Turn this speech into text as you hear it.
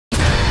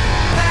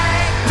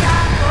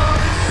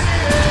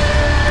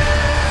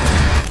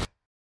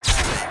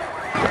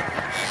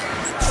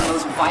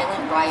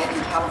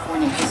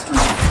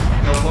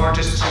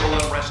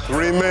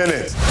20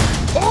 minutes.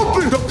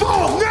 Open the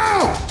vault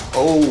now!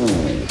 Oh,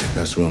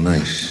 that's real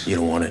nice. You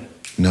don't want it?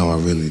 No, I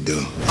really do.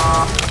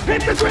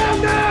 Hit the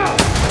ground now!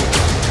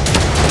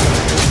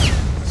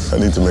 I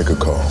need to make a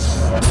call.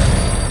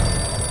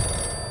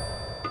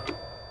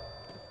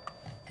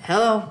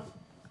 Hello.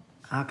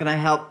 How can I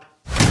help?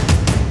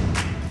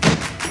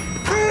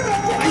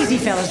 Easy,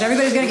 fellas.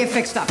 Everybody's gonna get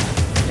fixed up.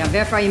 Now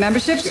verify your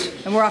memberships,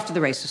 and we're off to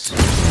the races.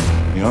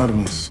 The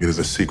Artemis is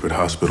a secret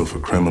hospital for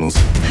criminals.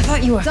 I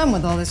thought you were done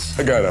with all this.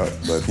 I got out,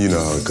 but you know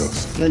how it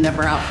goes. You're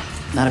never out.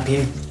 Not up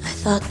here. I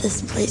thought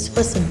this place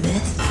was a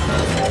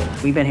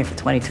myth. We've been here for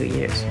 22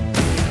 years.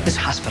 This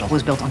hospital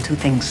was built on two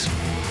things: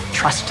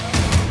 trust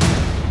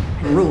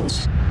and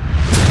rules.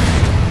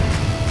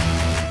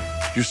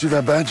 You see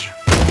that badge?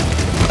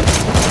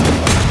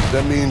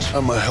 That means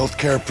I'm a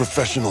healthcare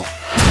professional.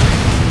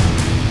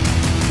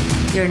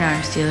 You're an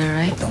arms dealer,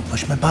 right? Don't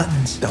push my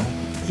buttons. Don't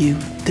you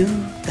do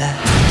that.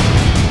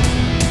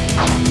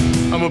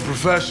 I'm a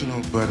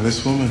professional, but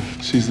this woman,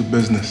 she's a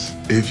business.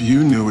 If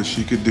you knew what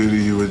she could do to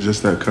you with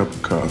just that cup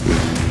of coffee.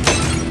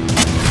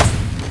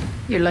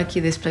 You're lucky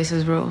this place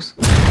has rules.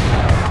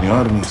 The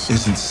Artemis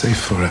isn't safe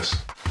for us,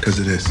 because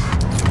it is.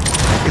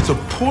 It's a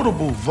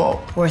portable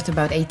vault. Worth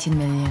about 18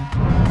 million.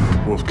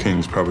 Wolf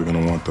King's probably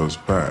gonna want those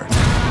back.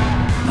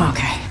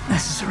 Okay,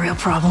 this is a real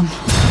problem.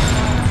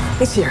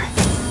 It's here.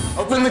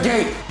 Open the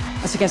gate.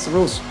 That's against the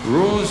rules.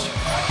 Rules?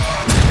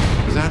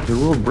 Without the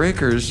rule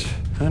breakers,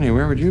 honey,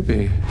 where would you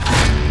be?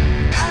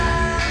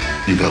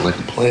 You got like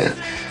a plan.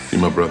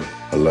 You're my brother.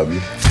 I love you.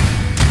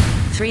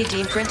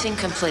 3D printing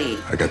complete.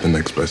 I got the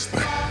next best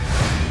thing.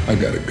 I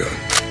got a gun.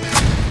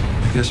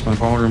 I guess my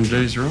ballroom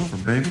days are over,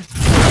 baby.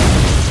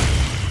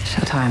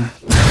 Showtime.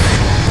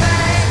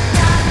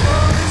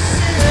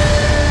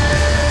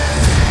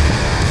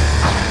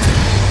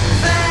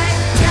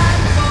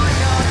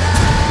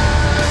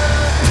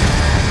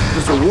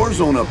 There's a war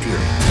zone up here.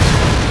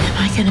 Am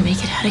I gonna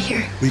make it out of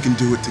here? We can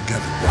do it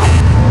together.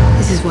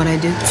 This is what I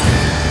do.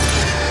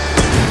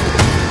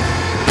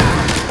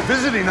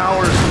 Visiting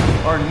hours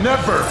are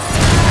never.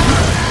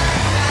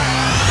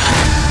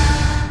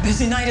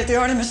 Busy night at the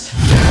Artemis.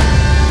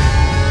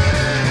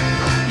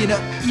 You know,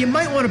 you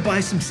might want to buy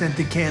some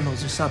scented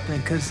candles or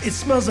something, because it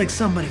smells like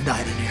somebody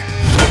died in here.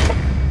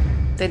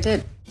 They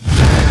did.